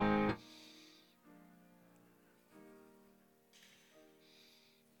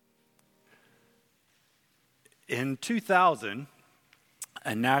In 2000,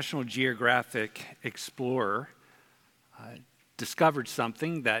 a National Geographic explorer discovered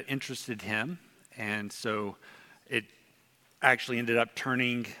something that interested him, and so it actually ended up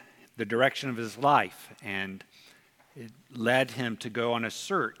turning the direction of his life, and it led him to go on a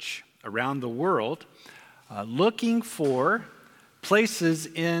search around the world, looking for places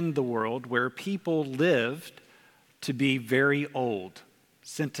in the world where people lived to be very old,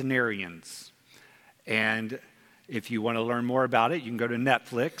 centenarians. And if you want to learn more about it, you can go to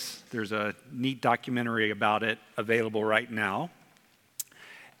Netflix. There's a neat documentary about it available right now.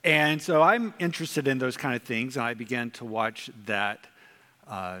 And so I'm interested in those kind of things, and I began to watch that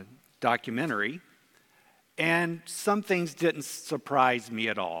documentary. And some things didn't surprise me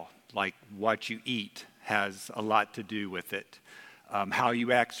at all, like what you eat has a lot to do with it. How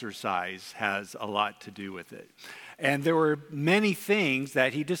you exercise has a lot to do with it. And there were many things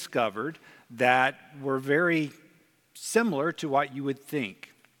that he discovered that were very similar to what you would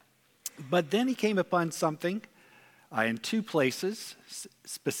think. But then he came upon something in two places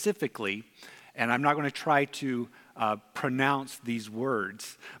specifically, and I'm not going to try to pronounce these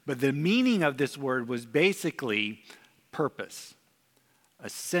words, but the meaning of this word was basically purpose, a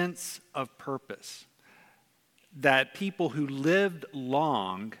sense of purpose. That people who lived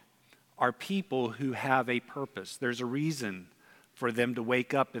long are people who have a purpose. There's a reason for them to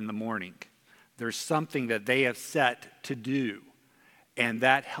wake up in the morning. There's something that they have set to do, and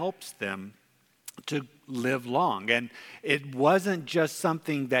that helps them to live long. And it wasn't just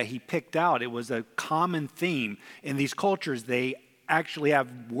something that he picked out. It was a common theme. In these cultures, they actually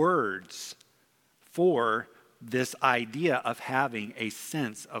have words for this idea of having a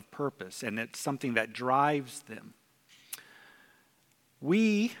sense of purpose, and it's something that drives them.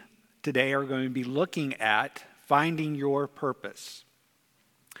 We today are going to be looking at finding your purpose.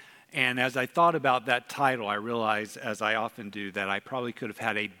 And as I thought about that title, I realized, as I often do, that I probably could have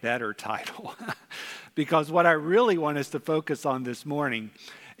had a better title. Because what I really want us to focus on this morning,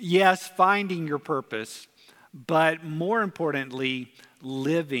 yes, finding your purpose, but more importantly,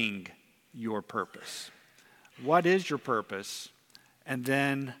 living your purpose. What is your purpose? And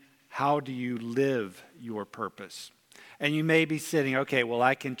then how do you live your purpose? And you may be sitting, okay, well,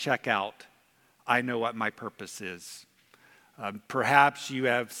 I can check out. I know what my purpose is. Perhaps you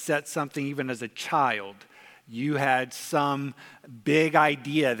have set something even as a child. You had some big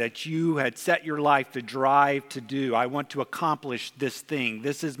idea that you had set your life to drive to do. I want to accomplish this thing.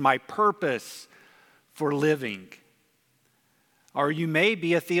 This is my purpose for living. Or you may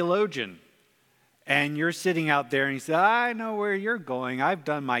be a theologian. And you're sitting out there and you say, I know where you're going. I've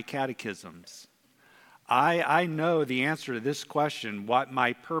done my catechisms. I know the answer to this question, what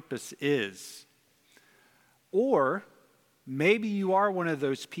my purpose is. Or maybe you are one of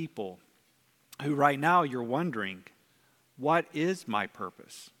those people who right now you're wondering, what is my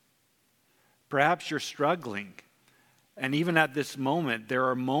purpose? Perhaps you're struggling. And even at this moment, there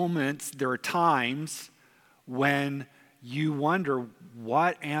are times when you wonder,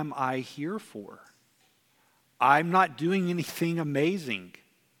 what am I here for? I'm not doing anything amazing.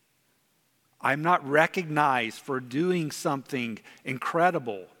 I'm not recognized for doing something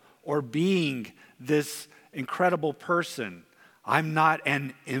incredible or being this incredible person. I'm not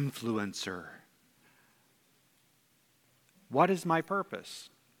an influencer. What is my purpose?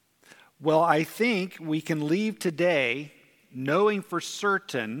 Well, I think we can leave today knowing for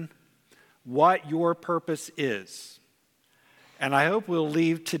certain what your purpose is. And I hope we'll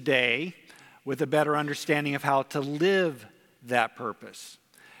leave today with a better understanding of how to live that purpose.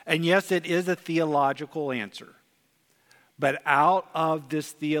 And yes, it is a theological answer. But out of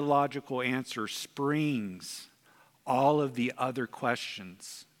this theological answer springs all of the other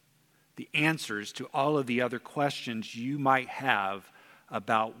questions, the answers to all of the other questions you might have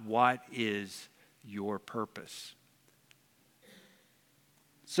about what is your purpose.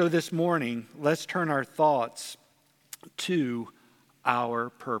 So this morning, let's turn our thoughts to our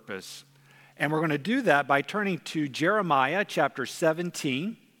purpose. And we're going to do that by turning to Jeremiah chapter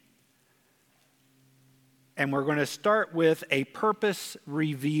 17. And we're going to start with a purpose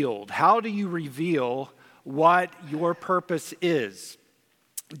revealed. How do you reveal what your purpose is?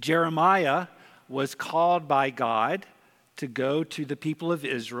 Jeremiah was called by God to go to the people of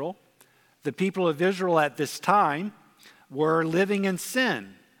Israel. The people of Israel at this time were living in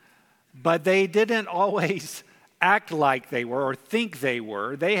sin, but they didn't always act like they were or think they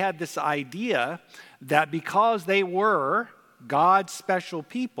were. They had this idea that because they were God's special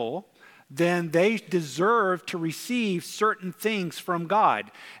people, then they deserved to receive certain things from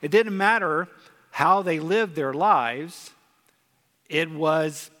God. It didn't matter how they lived their lives. It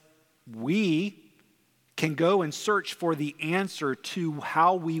was we can go and search for the answer to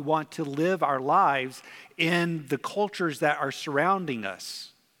how we want to live our lives in the cultures that are surrounding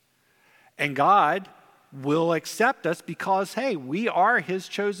us. And God will accept us because, hey, we are his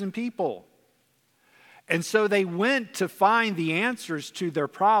chosen people. And so they went to find the answers to their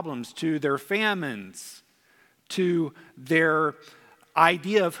problems, to their famines, to their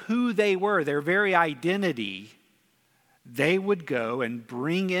idea of who they were, their very identity. They would go and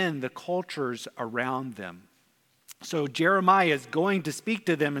bring in the cultures around them. So Jeremiah is going to speak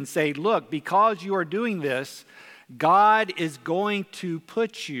to them and say, look, because you are doing this, God is going to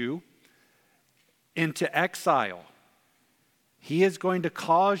put you into exile. He is going to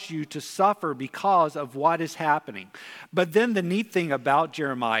cause you to suffer because of what is happening. But then the neat thing about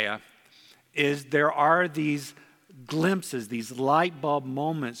Jeremiah is there are these glimpses, these light bulb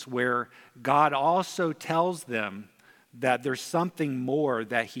moments where God also tells them that there's something more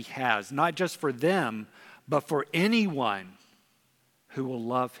that he has, not just for them, but for anyone who will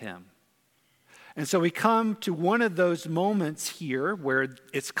love him. And so we come to one of those moments here where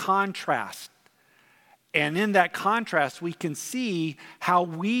it's contrast. And in that contrast, we can see how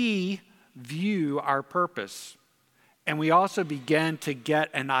we view our purpose. And we also begin to get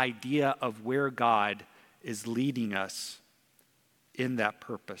an idea of where God is leading us in that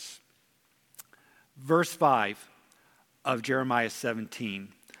purpose. Verse 5 of Jeremiah 17.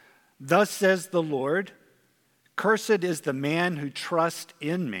 Thus says the Lord, cursed is the man who trusts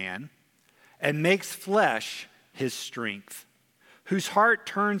in man and makes flesh his strength, whose heart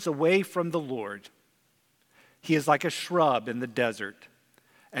turns away from the Lord. He is like a shrub in the desert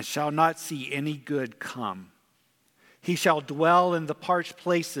and shall not see any good come. He shall dwell in the parched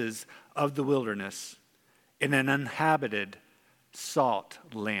places of the wilderness, in an uninhabited salt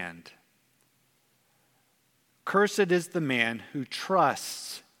land. Cursed is the man who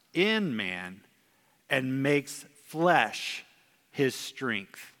trusts in man and makes flesh his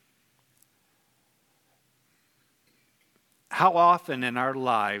strength. How often in our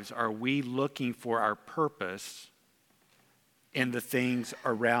lives are we looking for our purpose in the things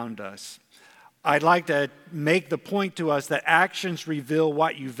around us? I'd like to make the point to us that actions reveal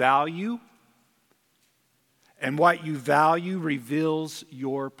what you value, and what you value reveals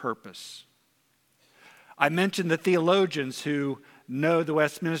your purpose. I mentioned the theologians who know the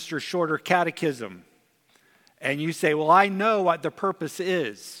Westminster Shorter Catechism. And you say, well, I know what the purpose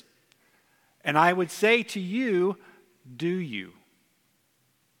is. And I would say to you, do you?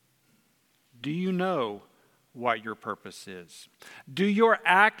 Do you know what your purpose is? Do your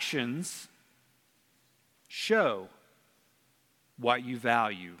actions show what you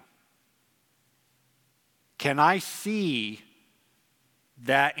value? Can I see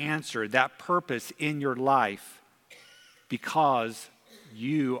that answer, that purpose in your life because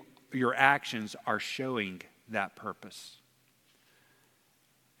your actions are showing that purpose?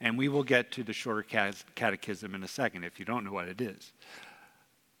 And we will get to the Shorter Catechism in a second if you don't know what it is.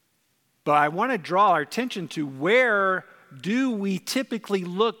 But I want to draw our attention to where do we typically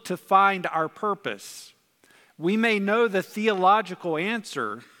look to find our purpose? We may know the theological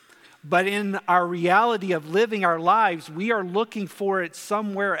answer, but in our reality of living our lives, we are looking for it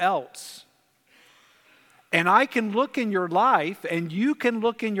somewhere else. And I can look in your life, and you can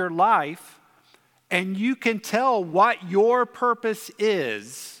look in your life, and you can tell what your purpose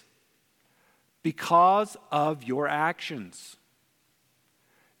is because of your actions.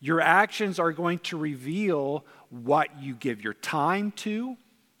 Your actions are going to reveal what you give your time to.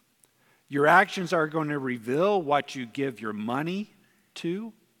 Your actions are going to reveal what you give your money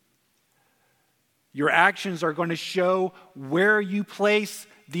to. Your actions are going to show where you place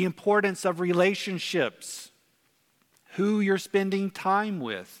the importance of relationships, who you're spending time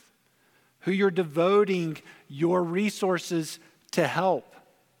with, who you're devoting your resources to help.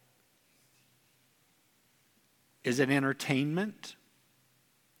 Is it entertainment?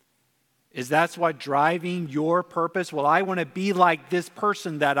 Is that what driving your purpose? Well, I want to be like this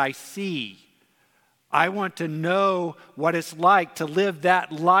person that I see. I want to know what it's like to live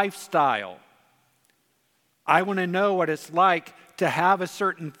that lifestyle. I want to know what it's like to have a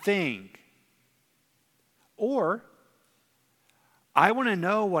certain thing. Or, I want to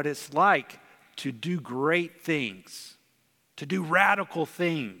know what it's like to do great things, to do radical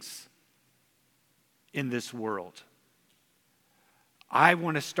things in this world. I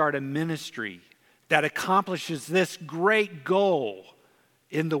want to start a ministry that accomplishes this great goal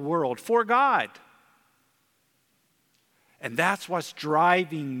in the world for God. And that's what's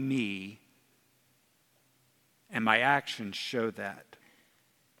driving me, and my actions show that.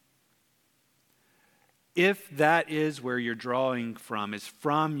 If that is where you're drawing from, is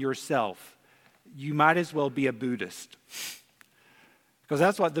from yourself, you might as well be a Buddhist. Because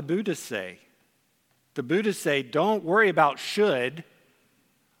that's what the Buddhists say. The Buddhists say, don't worry about should.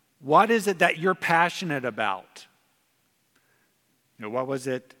 What is it that you're passionate about? What was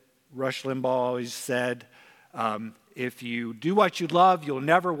it Rush Limbaugh always said? If you do what you love, you'll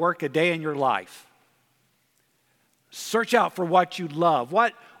never work a day in your life. Search out for what you love.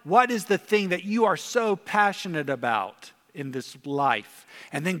 What is the thing that you are so passionate about in this life?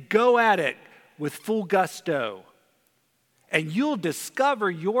 And then go at it with full gusto. And you'll discover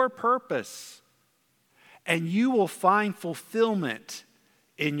your purpose. And you will find fulfillment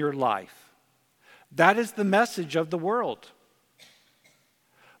in your life. That is the message of the world.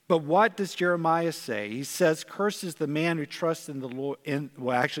 But what does Jeremiah say? He says, cursed is the man who trusts in the Lord.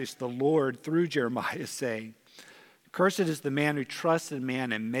 Actually, it's the Lord through Jeremiah saying, cursed is the man who trusts in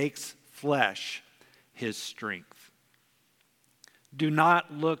man and makes flesh his strength. Do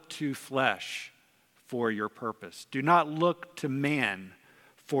not look to flesh for your purpose. Do not look to man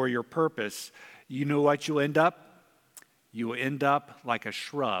for your purpose. You know what you'll end up? You will end up like a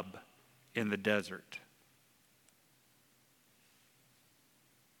shrub in the desert.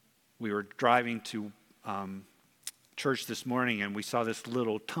 We were driving to church this morning and we saw this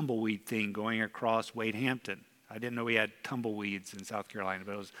little tumbleweed thing going across Wade Hampton. I didn't know we had tumbleweeds in South Carolina,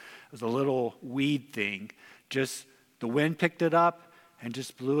 but it was a little weed thing. Just the wind picked it up and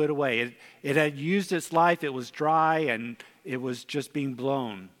just blew it away. It had used its life. It was dry and it was just being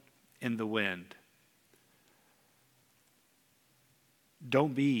blown in the wind.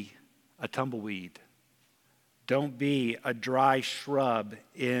 Don't be a tumbleweed. Don't be a dry shrub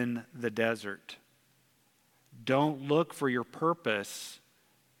in the desert. Don't look for your purpose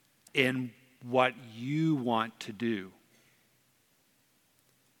in what you want to do.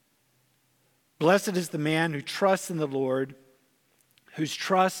 Blessed is the man who trusts in the Lord, whose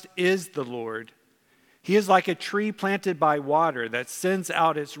trust is the Lord. He is like a tree planted by water that sends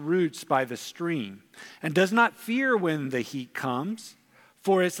out its roots by the stream and does not fear when the heat comes,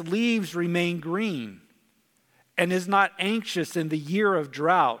 for its leaves remain green, and is not anxious in the year of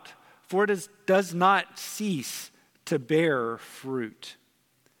drought, for it does not cease to bear fruit.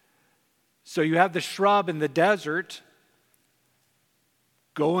 So you have the shrub in the desert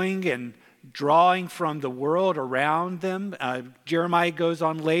going and drawing from the world around them. Jeremiah goes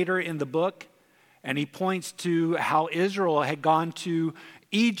on later in the book, and he points to how Israel had gone to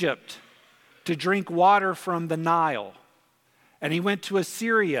Egypt to drink water from the Nile. And he went to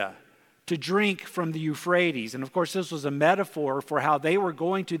Assyria to drink from the Euphrates. And of course, this was a metaphor for how they were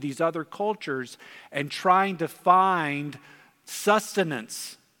going to these other cultures and trying to find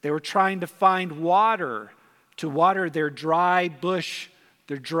sustenance. They were trying to find water to water their dry bush,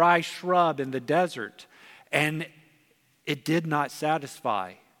 their dry shrub in the desert. And it did not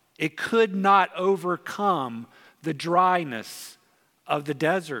satisfy. It could not overcome the dryness of the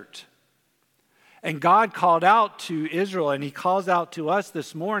desert. And God called out to Israel, and he calls out to us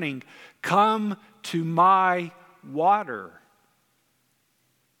this morning, come to my water.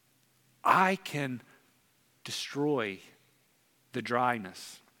 I can destroy the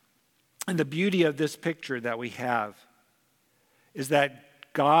dryness. And the beauty of this picture that we have is that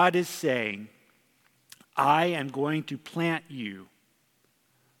God is saying, I am going to plant you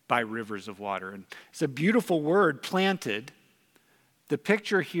by rivers of water. And it's a beautiful word, planted. The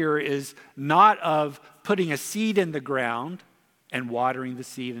picture here is not of putting a seed in the ground and watering the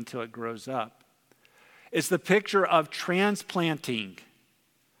seed until it grows up. It's the picture of transplanting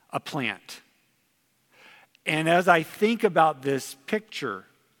a plant. And as I think about this picture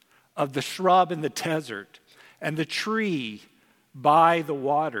of the shrub in the desert and the tree by the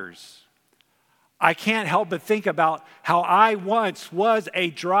waters, I can't help but think about how I once was a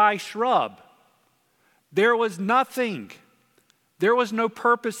dry shrub. There was nothing. There was no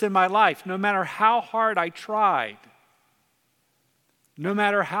purpose in my life, no matter how hard I tried. No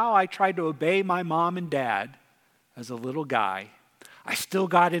matter how I tried to obey my mom and dad as a little guy, I still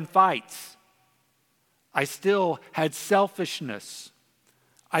got in fights. I still had selfishness.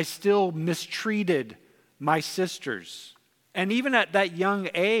 I still mistreated my sisters. And even at that young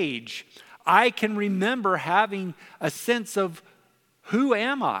age, I can remember having a sense of, who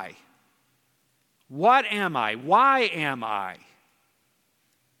am I? What am I? Why am I?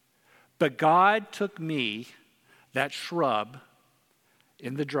 But God took me, that shrub,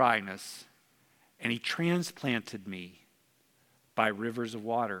 in the dryness, and he transplanted me by rivers of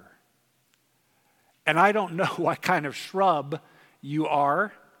water. And I don't know what kind of shrub you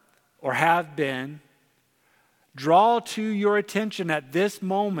are or have been. Draw to your attention at this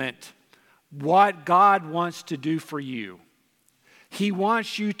moment what God wants to do for you. He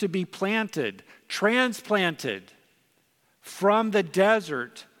wants you to be planted, transplanted from the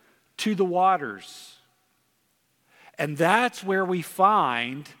desert to the waters. And that's where we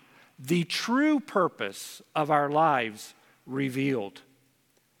find the true purpose of our lives revealed.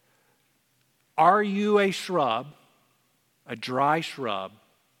 Are you a shrub, a dry shrub,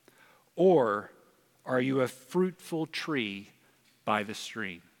 or are you a fruitful tree by the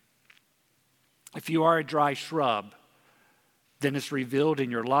stream? If you are a dry shrub, then it's revealed in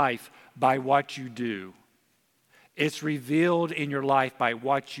your life by what you do. It's revealed in your life by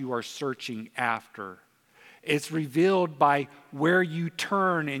what you are searching after. It's revealed by where you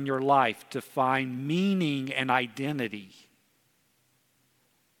turn in your life to find meaning and identity.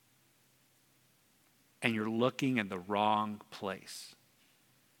 And you're looking in the wrong place.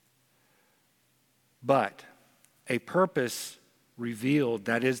 But a purpose revealed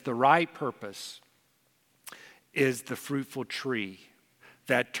that is the right purpose is the fruitful tree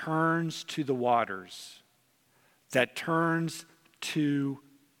that turns to the waters, that turns to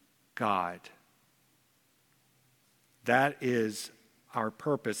God. That is our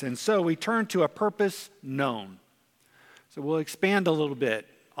purpose. And so we turn to a purpose known. So we'll expand a little bit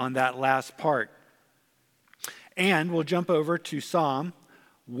on that last part. And we'll jump over to Psalm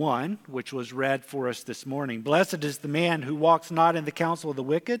 1, which was read for us this morning. Blessed is the man who walks not in the counsel of the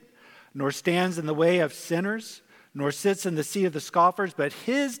wicked, nor stands in the way of sinners, nor sits in the seat of the scoffers, but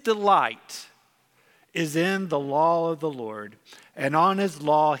his delight is in the law of the Lord, and on his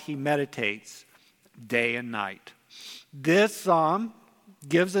law he meditates day and night. This psalm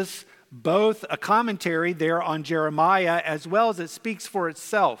gives us both a commentary there on Jeremiah as well as it speaks for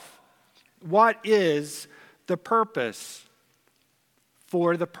itself. What is the purpose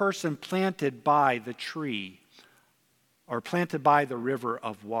for the person planted by the tree or planted by the river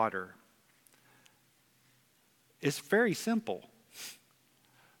of water? It's very simple.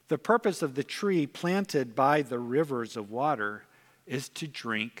 The purpose of the tree planted by the rivers of water is to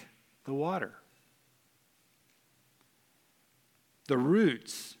drink the water. The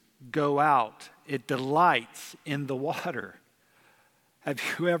roots go out. It delights in the water. Have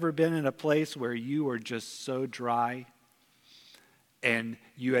you ever been in a place where you were just so dry and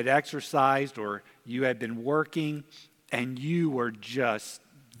you had exercised or you had been working and you were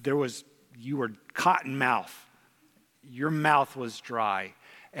cotton mouth. Your mouth was dry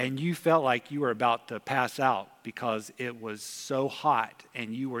and you felt like you were about to pass out because it was so hot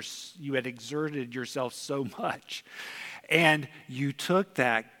and you had exerted yourself so much. And you took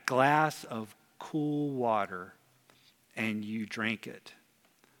that glass of cool water and you drank it.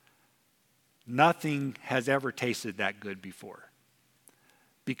 Nothing has ever tasted that good before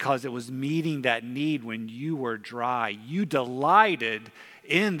because it was meeting that need when you were dry. You delighted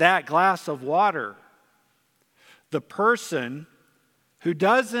in that glass of water. The person who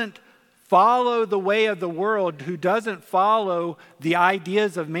doesn't follow the way of the world, who doesn't follow the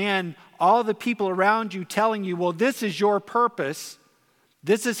ideas of man, all the people around you telling you, well, this is your purpose,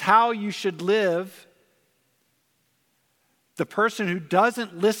 this is how you should live. The person who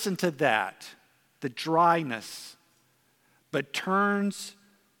doesn't listen to that, the dryness, but turns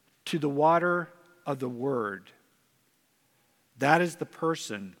to the water of the Word, that is the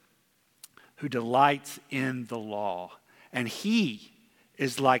person who delights in the law. And he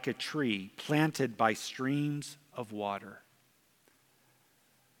is like a tree planted by streams of water.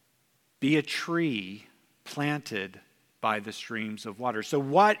 Be a tree planted by the streams of water. So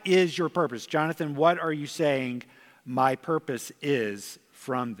what is your purpose? Jonathan, what are you saying my purpose is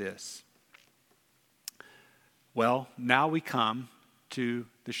from this? Well, now we come to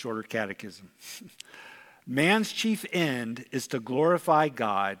the shorter catechism. Man's chief end is to glorify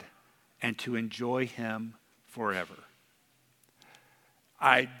God and to enjoy him forever.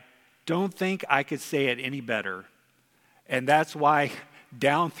 I don't think I could say it any better. And that's why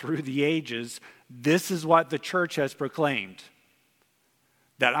down through the ages, this is what the church has proclaimed.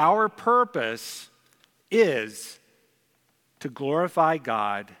 That our purpose is to glorify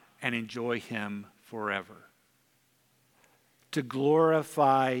God and enjoy him forever. To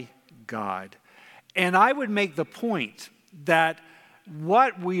glorify God. And I would make the point that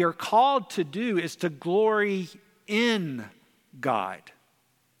what we are called to do is to glory in God.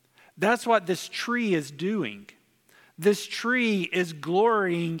 That's what this tree is doing. This tree is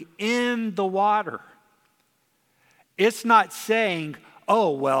glorying in the water. It's not saying,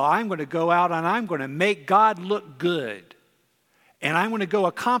 oh, well, I'm going to go out and I'm going to make God look good. And I'm going to go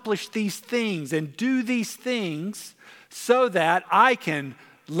accomplish these things and do these things so that I can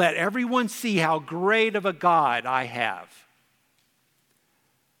let everyone see how great of a God I have.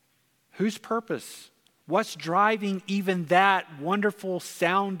 Whose purpose What's driving even that wonderful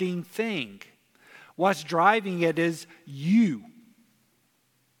sounding thing? What's driving it is you.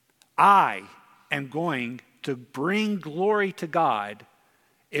 I am going to bring glory to God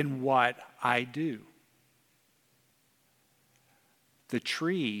in what I do. The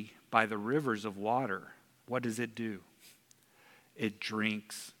tree by the rivers of water, what does it do? It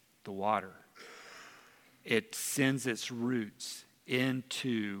drinks the water. It sends its roots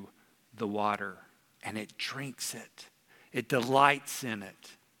into the water and it drinks it. It delights in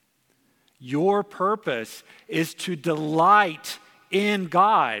it. Your purpose is to delight in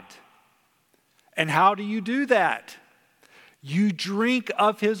God. And how do you do that? You drink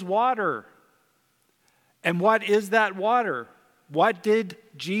of his water. And what is that water? What did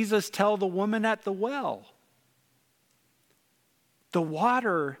Jesus tell the woman at the well? The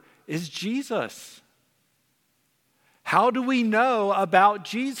water is Jesus. How do we know about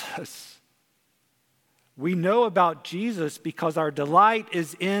Jesus? We know about Jesus because our delight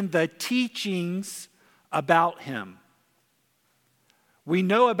is in the teachings about him. We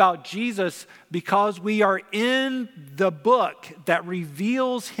know about Jesus because we are in the book that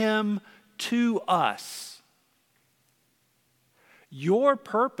reveals him to us. Your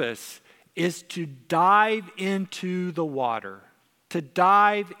purpose is to dive into the water, to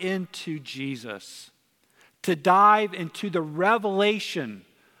dive into Jesus, to dive into the revelation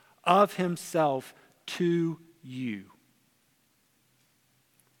of himself to you.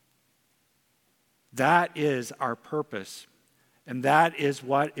 That is our purpose, and that is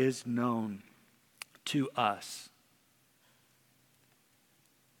what is known to us.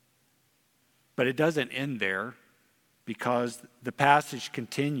 But it doesn't end there, because the passage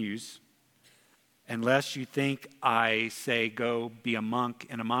continues. Unless you think I say go be a monk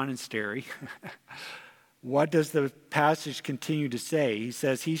in a monastery, what does the passage continue to say? He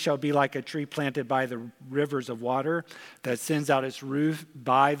says, he shall be like a tree planted by the rivers of water that sends out its root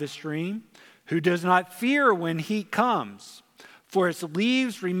by the stream, who does not fear when heat comes, for its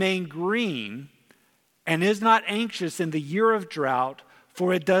leaves remain green, and is not anxious in the year of drought,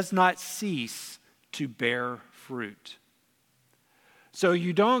 for it does not cease to bear fruit. So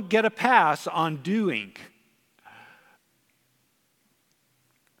you don't get a pass on doing.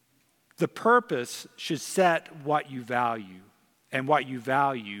 The purpose should set what you value, and what you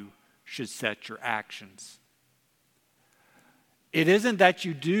value should set your actions. It isn't that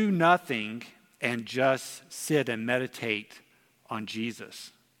you do nothing and just sit and meditate on Jesus.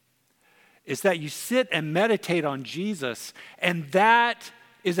 It's that you sit and meditate on Jesus, and that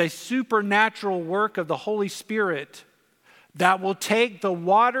is a supernatural work of the Holy Spirit that will take the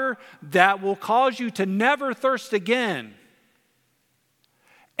water that will cause you to never thirst again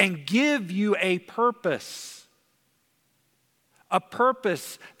and give you a purpose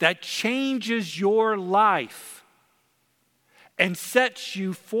that changes your life and sets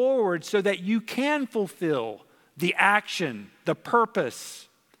you forward so that you can fulfill the action, the purpose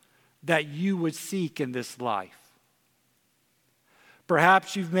that you would seek in this life.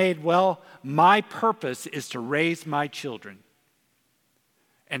 Perhaps you've made, my purpose is to raise my children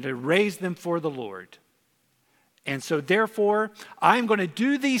and to raise them for the Lord. And so therefore, I'm going to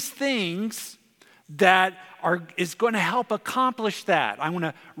do these things that is going to help accomplish that. I'm going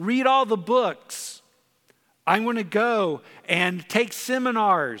to read all the books. I'm going to go and take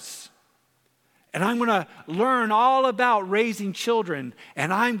seminars. And I'm going to learn all about raising children.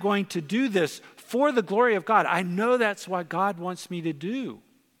 And I'm going to do this for the glory of God. I know that's what God wants me to do.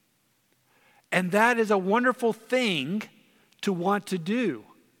 And that is a wonderful thing to want to do.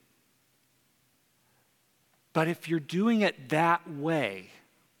 But if you're doing it that way,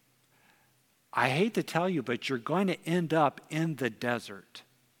 I hate to tell you, but you're going to end up in the desert.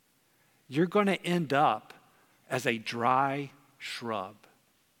 You're going to end up as a dry shrub.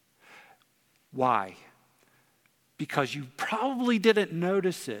 Why? Because you probably didn't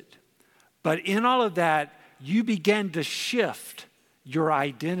notice it. But in all of that, you began to shift your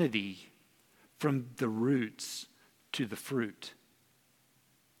identity from the roots to the fruit.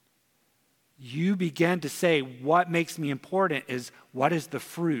 You began to say, what makes me important is what is the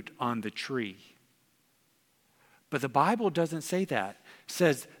fruit on the tree. But the Bible doesn't say that. It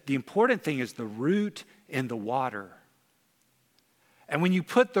says the important thing is the root in the water. And when you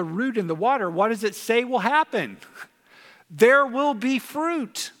put the root in the water, what does it say will happen? There will be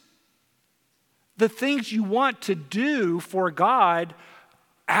fruit. The things you want to do for God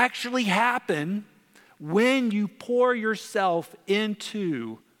actually happen when you pour yourself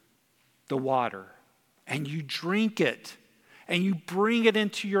into the water and you drink it and you bring it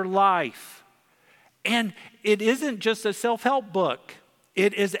into your life. And it isn't just a self-help book.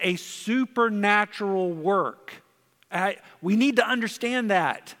 It is a supernatural work. We need to understand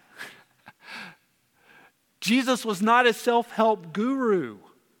that. Jesus was not a self-help guru.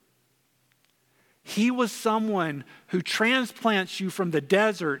 He was someone who transplants you from the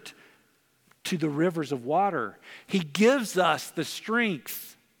desert to the rivers of water. He gives us the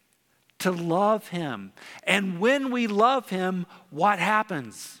strength to love him. And when we love him, what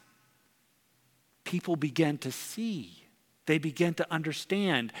happens? People begin to see. They begin to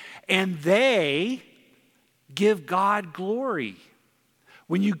understand. And they give God glory.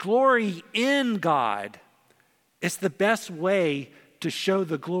 When you glory in God, it's the best way to show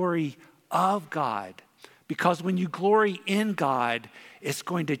the glory of God. Because when you glory in God, it's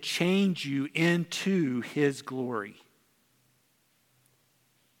going to change you into his glory.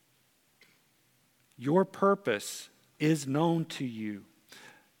 Your purpose is known to you.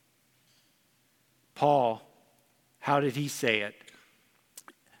 Paul, how did he say it?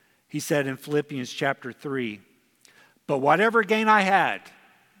 He said in Philippians chapter 3, but whatever gain I had,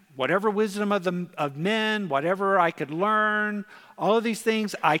 whatever wisdom of men, whatever I could learn, all of these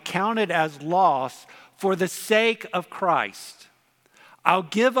things I counted as loss for the sake of Christ. I'll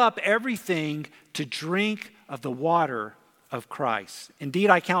give up everything to drink of the water of Christ. Indeed,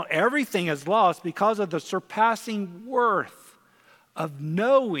 I count everything as loss because of the surpassing worth of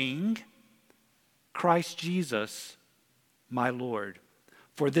knowing Christ Jesus, my Lord.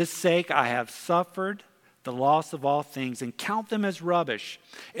 For this sake I have suffered the loss of all things and count them as rubbish,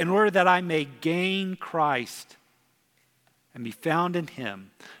 in order that I may gain Christ and be found in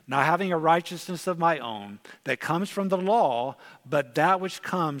him, not having a righteousness of my own that comes from the law, but that which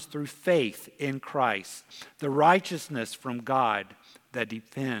comes through faith in Christ, the righteousness from God that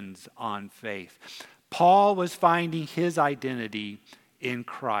depends on faith. Paul was finding his identity in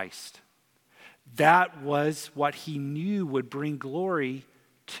Christ. That was what he knew would bring glory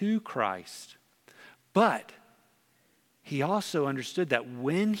to Christ. But he also understood that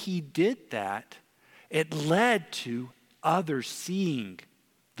when he did that, it led to others seeing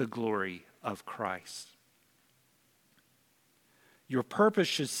the glory of Christ. Your purpose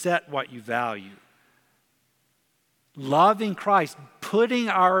should set what you value. Loving Christ, putting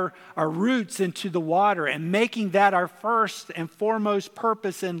our roots into the water and making that our first and foremost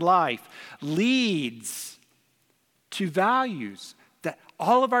purpose in life leads to values. That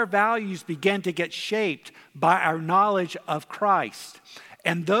all of our values begin to get shaped by our knowledge of Christ.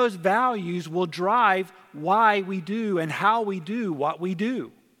 And those values will drive why we do and how we do what we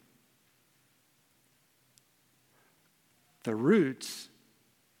do. The roots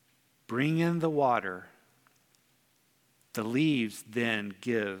bring in the water. The leaves then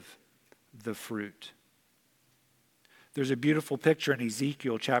give the fruit. There's a beautiful picture in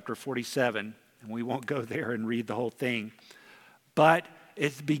Ezekiel chapter 47, and we won't go there and read the whole thing. But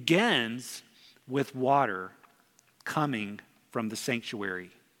it begins with water coming from the sanctuary.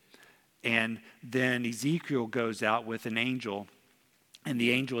 And then Ezekiel goes out with an angel, and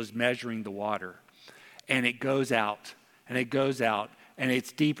the angel is measuring the water. And it goes out, and it goes out, and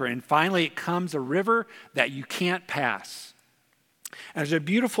it's deeper. And finally it comes a river that you can't pass. And there's a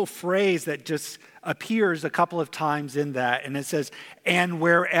beautiful phrase that just appears a couple of times in that, and it says, and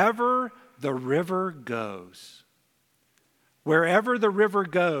wherever the river goes. Wherever the river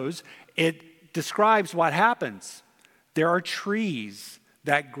goes, it describes what happens. There are trees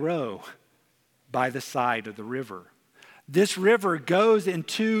that grow by the side of the river. This river goes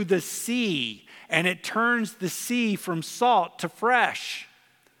into the sea, and it turns the sea from salt to fresh.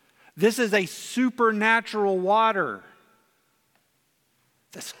 This is a supernatural water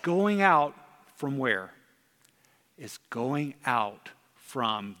that's going out from where? It's going out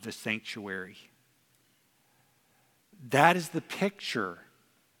from the sanctuary. That is the picture.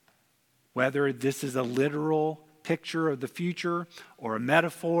 Whether this is a literal picture of the future or a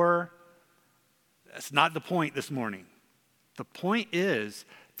metaphor, that's not the point this morning. The point is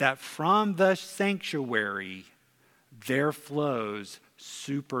that from the sanctuary, there flows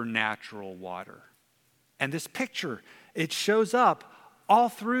supernatural water. And this picture, it shows up all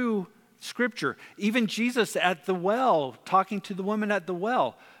through Scripture. Even Jesus at the well, talking to the woman at the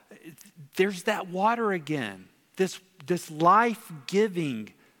well, there's that water again. This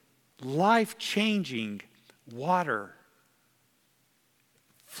life-giving, life-changing water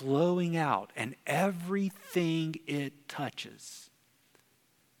flowing out, and everything it touches,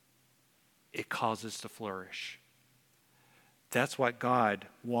 it causes to flourish. That's what God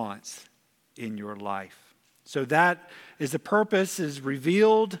wants in your life. So that is the purpose is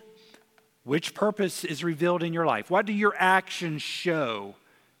revealed. Which purpose is revealed in your life? What do your actions show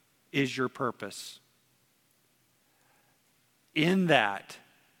is your purpose? in that,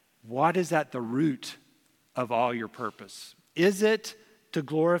 what is at the root of all your purpose? Is it to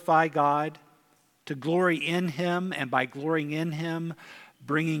glorify God, to glory in Him, and by glorying in Him,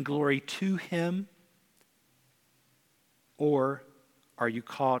 bringing glory to Him? Or are you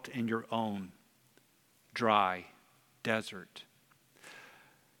caught in your own dry desert?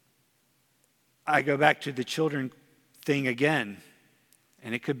 I go back to the children thing again,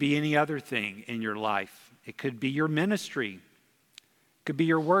 and it could be any other thing in your life. It could be your ministry. It could be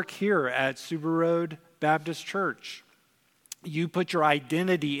your work here at Subaru Road Baptist Church. You put your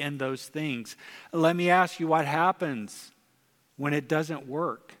identity in those things. Let me ask you, what happens when it doesn't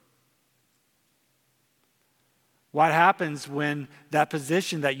work? What happens when that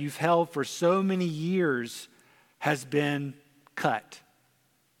position that you've held for so many years has been cut?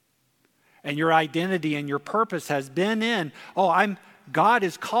 And your identity and your purpose has been in, God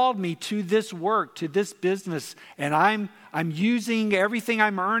has called me to this work, to this business, and I'm using everything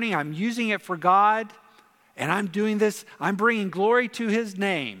I'm earning, I'm using it for God, and I'm doing this, I'm bringing glory to His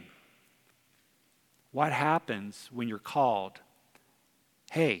name. What happens when you're called?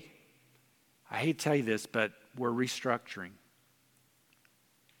 Hey, I hate to tell you this, but we're restructuring.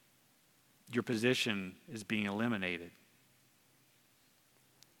 Your position is being eliminated.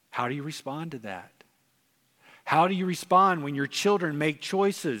 How do you respond to that? How do you respond when your children make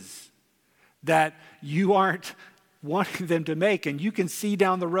choices that you aren't wanting them to make, and you can see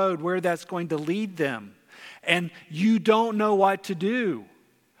down the road where that's going to lead them, and you don't know what to do?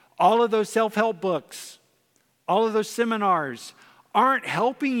 All of those self-help books, all of those seminars aren't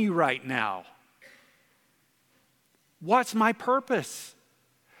helping you right now. What's my purpose?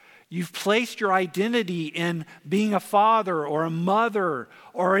 You've placed your identity in being a father or a mother,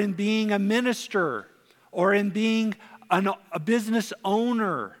 or in being a minister, or in being a business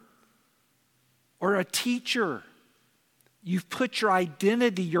owner or a teacher. You've put your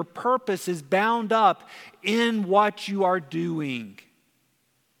identity, your purpose is bound up in what you are doing.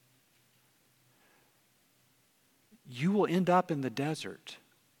 You will end up in the desert.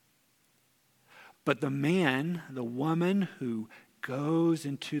 But the man, the woman who goes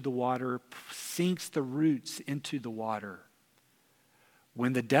into the water, sinks the roots into the water.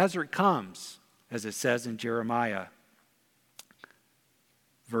 When the desert comes, as it says in Jeremiah,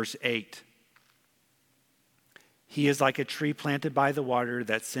 verse 8, he is like a tree planted by the water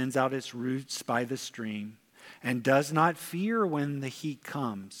that sends out its roots by the stream and does not fear when the heat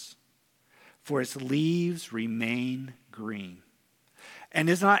comes, for its leaves remain green, and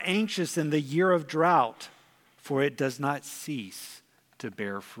is not anxious in the year of drought, for it does not cease to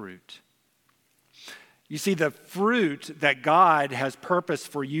bear fruit. You see, the fruit that God has purposed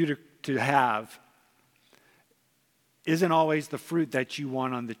for you to have isn't always the fruit that you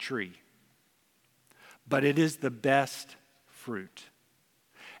want on the tree, but it is the best fruit.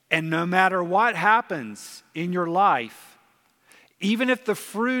 And no matter what happens in your life, even if the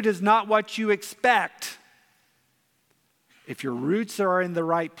fruit is not what you expect, if your roots are in the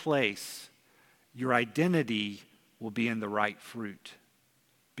right place, your identity will be in the right fruit,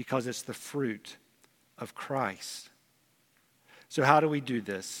 because it's the fruit of Christ. So how do we do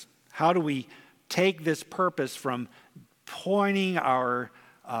this? How do we take this purpose from pointing our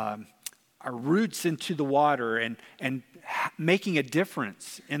roots into the water and making a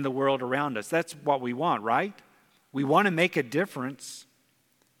difference in the world around us? That's what we want, right? We want to make a difference.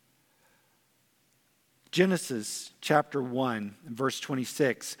 Genesis chapter 1, verse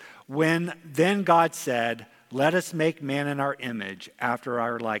 26. When then God said, "Let us make man in our image, after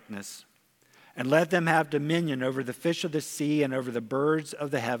our likeness, and let them have dominion over the fish of the sea, and over the birds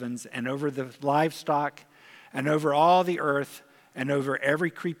of the heavens, and over the livestock, and over all the earth, and over every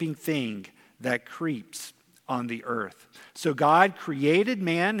creeping thing that creeps on the earth." So God created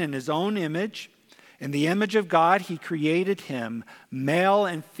man in His own image. In the image of God, He created him. Male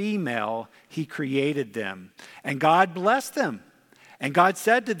and female, He created them. And God blessed them. And God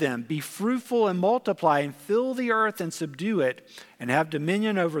said to them, "Be fruitful and multiply, and fill the earth and subdue it, and have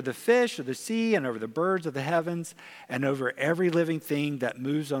dominion over the fish of the sea, and over the birds of the heavens, and over every living thing that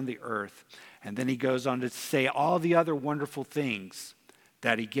moves on the earth." And then He goes on to say all the other wonderful things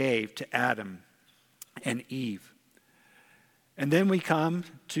that He gave to Adam and Eve. And then we come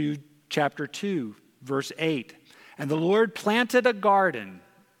to chapter 2, verse 8. "And the Lord planted a garden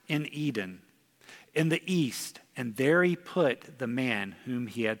in Eden in the east, and there He put the man whom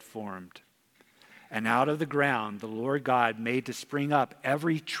He had formed. And out of the ground the Lord God made to spring up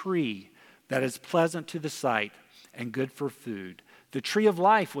every tree that is pleasant to the sight and good for food. The tree of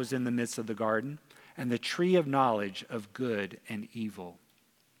life was in the midst of the garden, and the tree of knowledge of good and evil."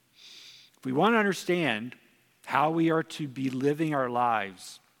 If we want to understand how we are to be living our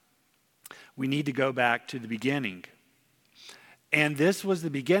lives, we need to go back to the beginning. And this was the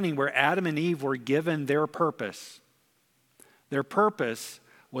beginning where Adam and Eve were given their purpose. Their purpose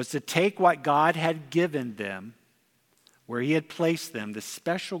was to take what God had given them, where he had placed them, the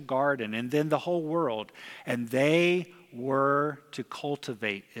special garden, and then the whole world, and they were to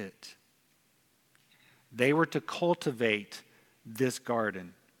cultivate it. They were to cultivate this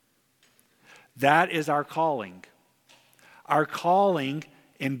garden. That is our calling. Our calling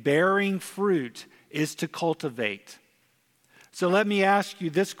in bearing fruit is to cultivate. So let me ask you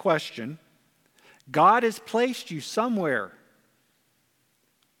this question. God has placed you somewhere.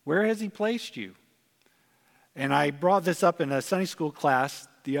 Where has he placed you? And I brought this up in a Sunday school class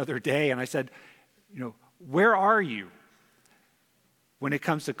the other day, and I said, where are you when it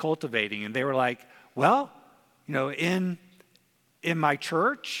comes to cultivating? And they were like, well, in my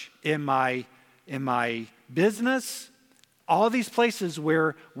church, in my business, all these places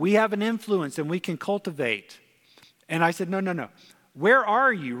where we have an influence and we can cultivate. And I said, no. Where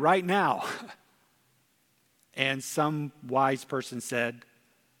are you right now? And some wise person said,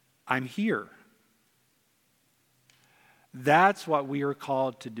 I'm here. That's what we are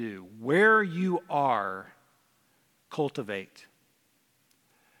called to do. Where you are, cultivate.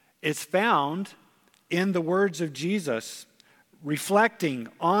 It's found in the words of Jesus, reflecting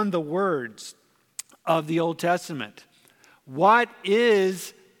on the words of the Old Testament. What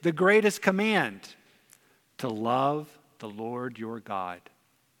is the greatest command? To love the Lord your God.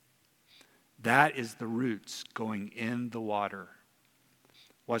 That is the roots going in the water.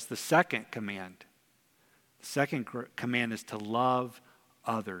 What's the second command? The second command is to love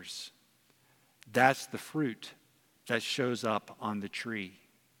others. That's the fruit that shows up on the tree.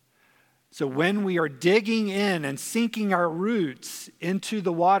 So when we are digging in and sinking our roots into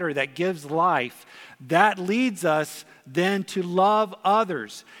the water that gives life, that leads us then to love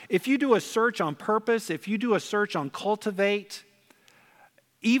others. If you do a search on purpose, if you do a search on cultivate,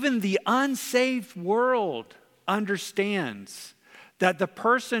 even the unsaved world understands that the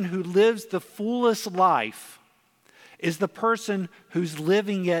person who lives the fullest life is the person who's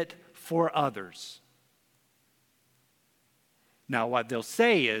living it for others. Now, what they'll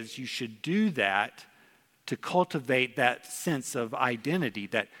say is you should do that to cultivate that sense of identity,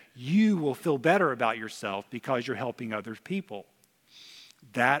 that you will feel better about yourself because you're helping other people.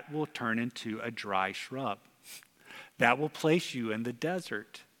 That will turn into a dry shrub. That will place you in the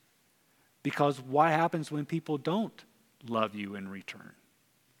desert. Because what happens when people don't love you in return?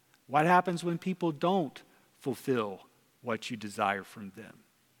 What happens when people don't fulfill what you desire from them?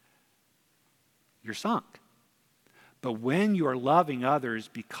 You're sunk. But when you are loving others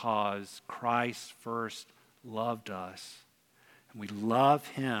because Christ first loved us, and we love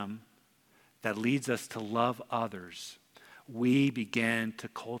him, that leads us to love others, we begin to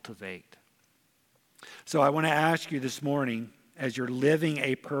cultivate. So I want to ask you this morning, as you're living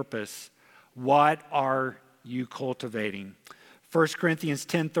a purpose, what are you cultivating? 1 Corinthians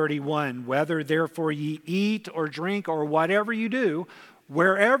 10:31, whether therefore ye eat or drink or whatever you do,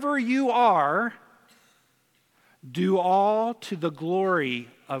 wherever you are, do all to the glory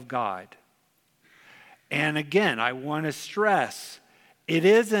of God. And again, I want to stress, it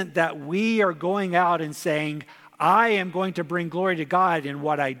isn't that we are going out and saying, I am going to bring glory to God in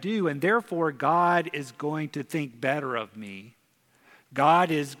what I do, and therefore God is going to think better of me.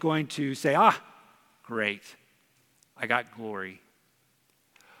 God is going to say, great, I got glory.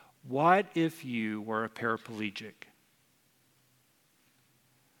 What if you were a paraplegic?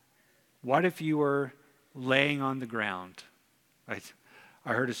 What if you were laying on the ground? I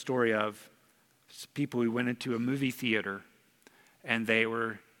heard a story of people who went into a movie theater and they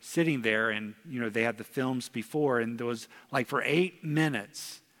were sitting there and, they had the films before, and there was like for 8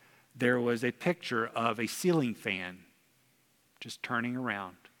 minutes, there was a picture of a ceiling fan just turning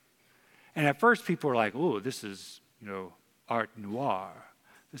around. And at first people were like, oh, this is, art noir.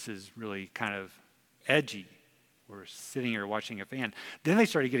 This is really kind of edgy. We're sitting here watching a fan. Then they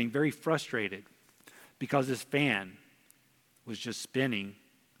started getting very frustrated because this fan was just spinning.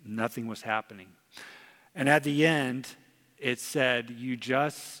 Nothing was happening. And at the end, it said you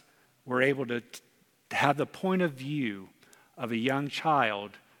just were able to have the point of view of a young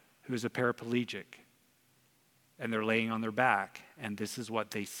child who is a paraplegic. And they're laying on their back, and this is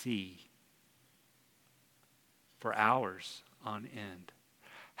what they see for hours on end.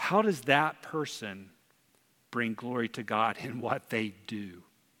 How does that person bring glory to God in what they do?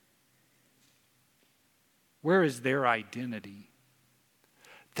 Where is their identity?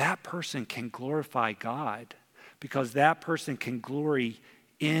 That person can glorify God because that person can glory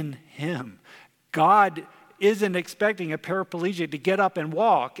in him. God isn't expecting a paraplegic to get up and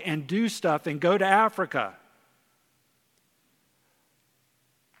walk and do stuff and go to Africa.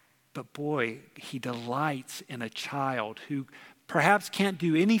 But boy, he delights in a child who perhaps can't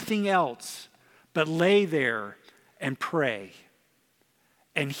do anything else but lay there and pray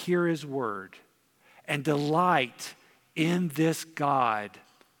and hear his word and delight in this God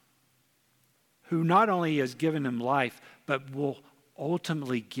who not only has given him life, but will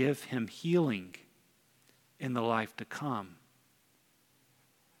ultimately give him healing in the life to come.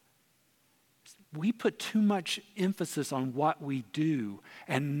 We put too much emphasis on what we do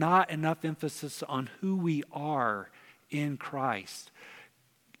and not enough emphasis on who we are in Christ.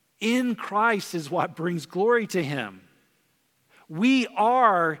 In Christ is what brings glory to him. We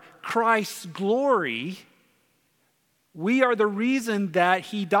are Christ's glory. We are the reason that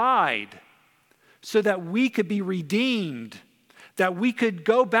he died, so that we could be redeemed, that we could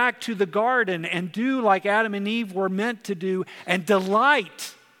go back to the garden and do like Adam and Eve were meant to do and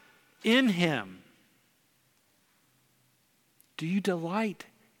delight in him. Do you delight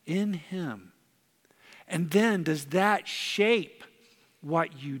in him? And then does that shape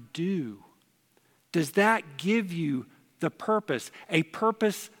what you do? Does that give you the purpose, a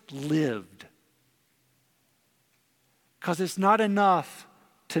purpose lived? Because it's not enough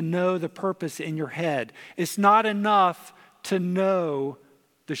to know the purpose in your head. It's not enough to know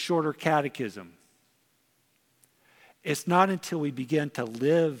the shorter catechism. It's not until we begin to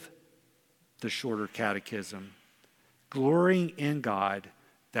live the shorter catechism, glorying in God,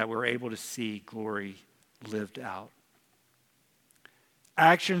 that we're able to see glory lived out.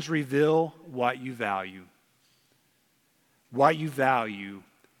 Actions reveal what you value. What you value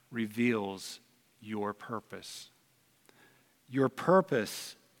reveals your purpose. Your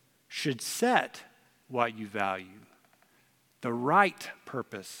purpose should set what you value. The right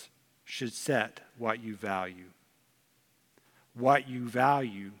purpose should set what you value. What you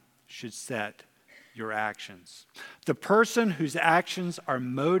value should set your actions. The person whose actions are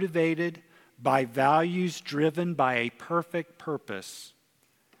motivated by values driven by a perfect purpose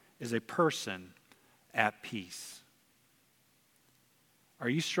is a person at peace. Are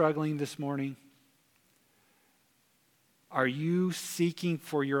you struggling this morning? Are you seeking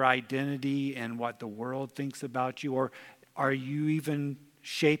for your identity and what the world thinks about you? Or are you even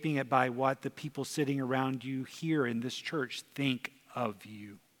shaping it by what the people sitting around you here in this church think of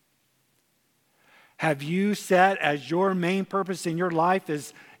you? Have you set as your main purpose in your life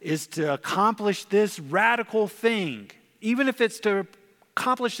is to accomplish this radical thing, even if it's to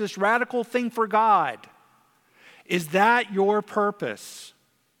accomplish this radical thing for God? Is that your purpose?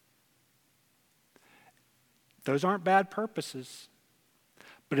 Those aren't bad purposes.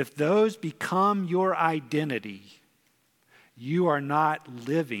 But if those become your identity, you are not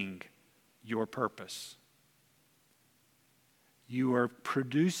living your purpose. You are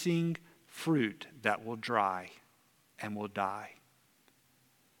producing fruit that will dry and will die.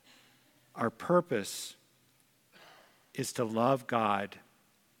 Our purpose is to love God,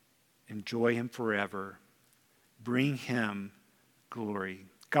 enjoy him forever, bring him glory.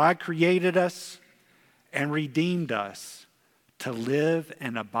 God created us and redeemed us to live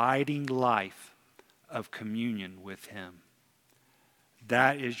an abiding life of communion with him.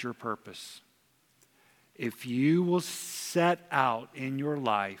 That is your purpose. If you will set out in your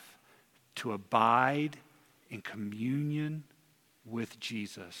life to abide in communion with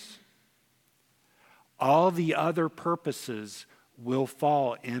Jesus, all the other purposes will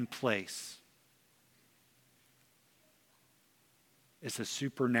fall in place. It's a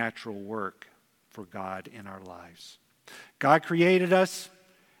supernatural work for God in our lives. God created us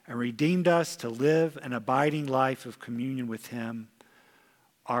and redeemed us to live an abiding life of communion with him.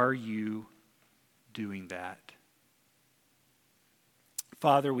 Are you doing that?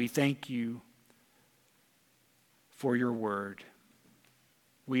 Father, we thank you for your word.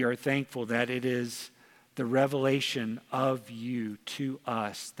 We are thankful that it is the revelation of you to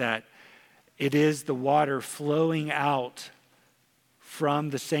us, that it is the water flowing out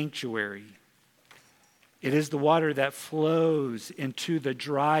from the sanctuary. It is the water that flows into the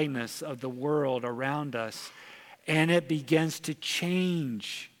dryness of the world around us, and it begins to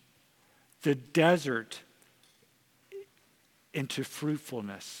change the desert into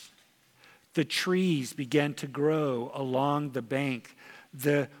fruitfulness. The trees began to grow along the bank.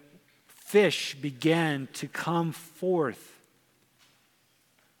 The fish began to come forth.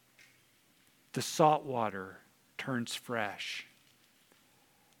 The salt water turns fresh.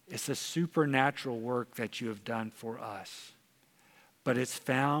 It's a supernatural work that you have done for us, but it's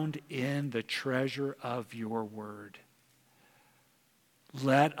found in the treasure of your word.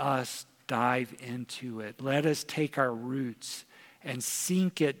 Let us dive into it. Let us take our roots and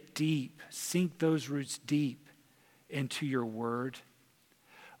sink those roots deep into your word.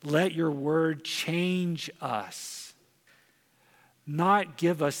 Let your word change us, not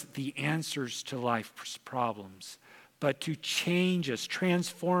give us the answers to life's problems, but to change us,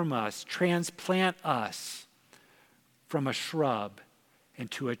 transform us, transplant us from a shrub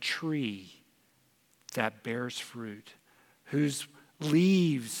into a tree that bears fruit, whose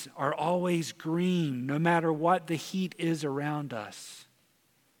leaves are always green, no matter what the heat is around us,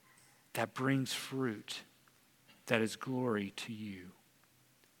 that brings fruit that is glory to you.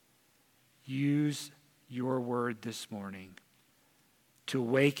 Use your word this morning to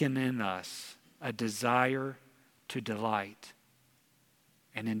awaken in us a desire to delight,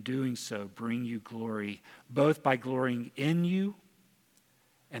 and in doing so, bring you glory, both by glorying in you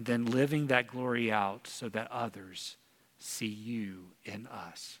and then living that glory out so that others see you in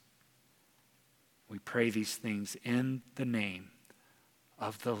us. We pray these things in the name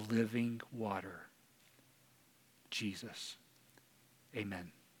of the living water, Jesus.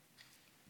 Amen.